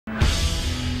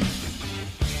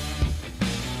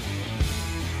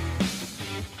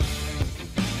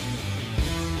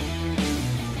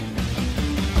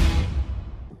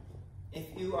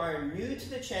are new to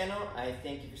the channel, I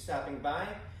thank you for stopping by.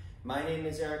 My name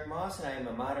is Eric Moss and I am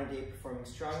a modern day performing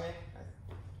strongman.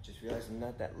 I just realized I'm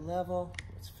not that level.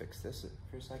 Let's fix this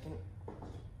for a second.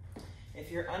 If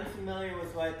you're unfamiliar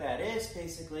with what that is,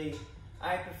 basically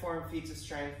I perform feats of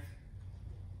strength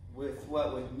with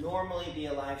what would normally be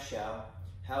a live show.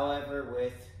 However,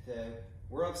 with the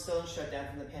world still shut down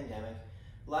from the pandemic,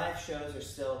 live shows are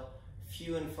still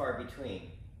few and far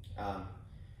between.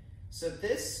 So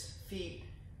this feat,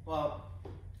 well,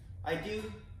 I do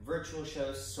virtual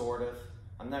shows, sort of.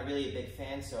 I'm not really a big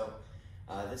fan, so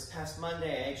this past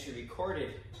Monday I actually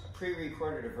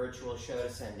pre-recorded a virtual show to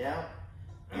send out.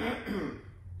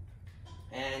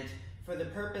 And for the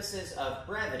purposes of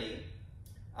brevity,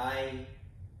 I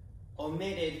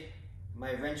omitted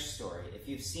my wrench story. If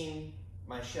you've seen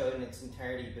my show in its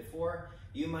entirety before,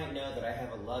 you might know that I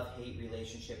have a love-hate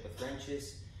relationship with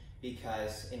wrenches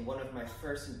because in one of my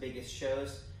first and biggest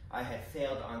shows, I had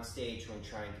failed on stage when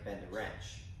trying to bend a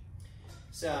wrench.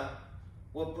 So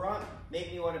what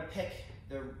made me want to pick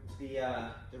the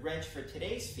wrench for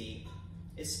today's feat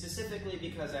is specifically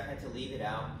because I had to leave it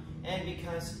out and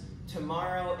because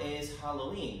tomorrow is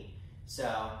Halloween.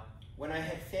 So when I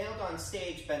had failed on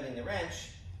stage bending the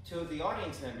wrench, two of the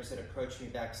audience members had approached me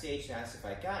backstage to ask if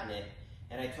I'd gotten it,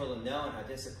 and I told them no and how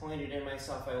disappointed in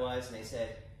myself I was, and they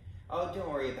said, "Oh, don't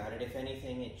worry about it. If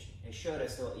anything, it showed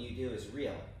us that what you do is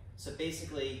real." So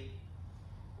basically,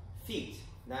 feat,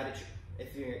 not a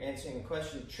if you're answering a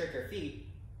question, trick or feat,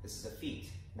 this is a feat,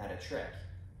 not a trick.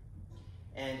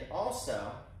 And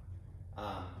also,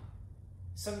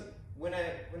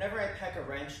 whenever I pack a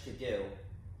wrench to do,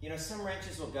 you know, some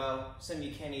wrenches will go, some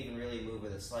you can't even really move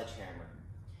with a sledgehammer.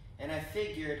 And I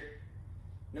figured,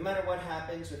 no matter what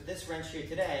happens with this wrench here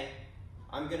today,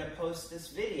 I'm gonna post this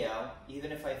video,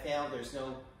 even if I fail, there's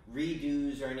no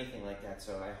redos or anything like that.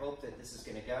 So I hope that this is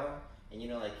gonna go, and you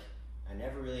know, like, I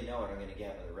never really know what I'm gonna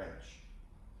get with a wrench.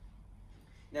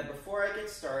 Now, before I get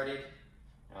started,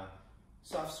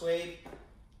 soft suede,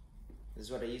 this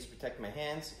is what I use to protect my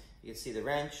hands. You can see the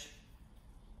wrench,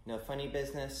 no funny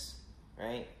business,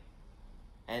 right?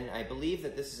 And I believe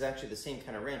that this is actually the same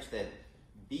kind of wrench that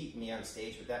beat me on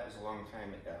stage, but that was a long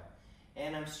time ago.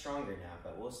 And I'm stronger now,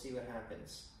 but we'll see what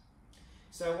happens.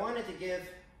 So I wanted to give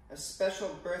a special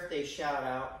birthday shout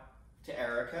out to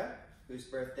Erica, whose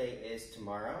birthday is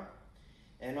tomorrow,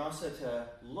 and also to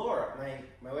Laura,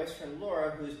 my wife's friend Laura,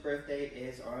 whose birthday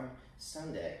is on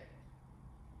Sunday.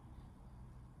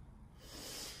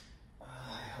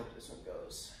 I hope this one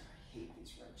goes. I hate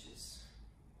these wrenches.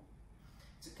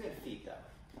 It's a good feat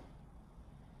though.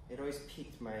 It always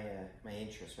piqued my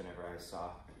interest whenever I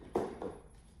saw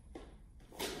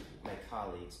my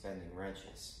colleagues bending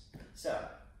wrenches. So,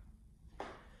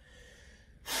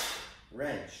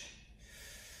 wrench.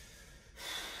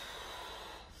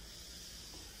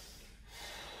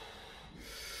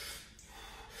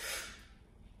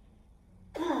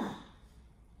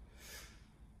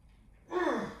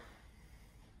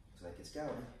 Looks like it's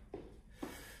going.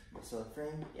 Muscle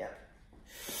frame, yep.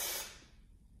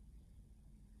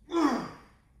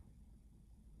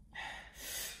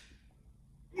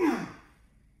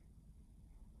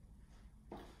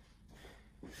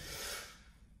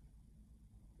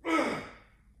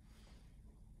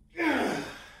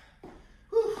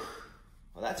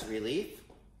 Well, that's a relief.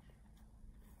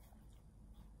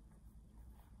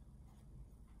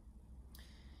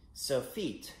 So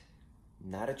feat,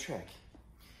 not a trick.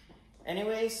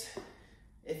 Anyways,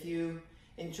 if you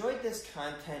enjoyed this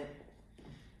content,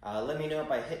 let me know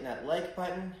by hitting that like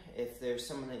button. If there's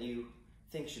someone that you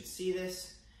think should see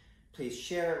this, please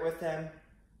share it with them.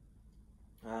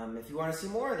 If you want to see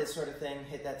more of this sort of thing,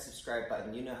 hit that subscribe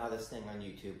button. You know how this thing on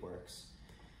YouTube works.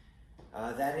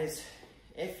 That is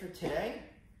it for today.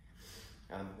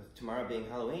 With tomorrow being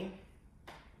Halloween,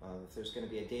 if there's going to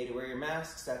be a day to wear your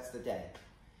masks, that's the day.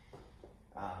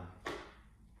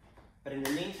 But in the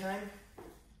meantime,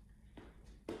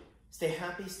 stay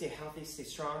happy, stay healthy, stay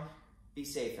strong. Be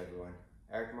safe, everyone.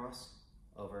 Eric Moss,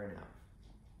 over and out.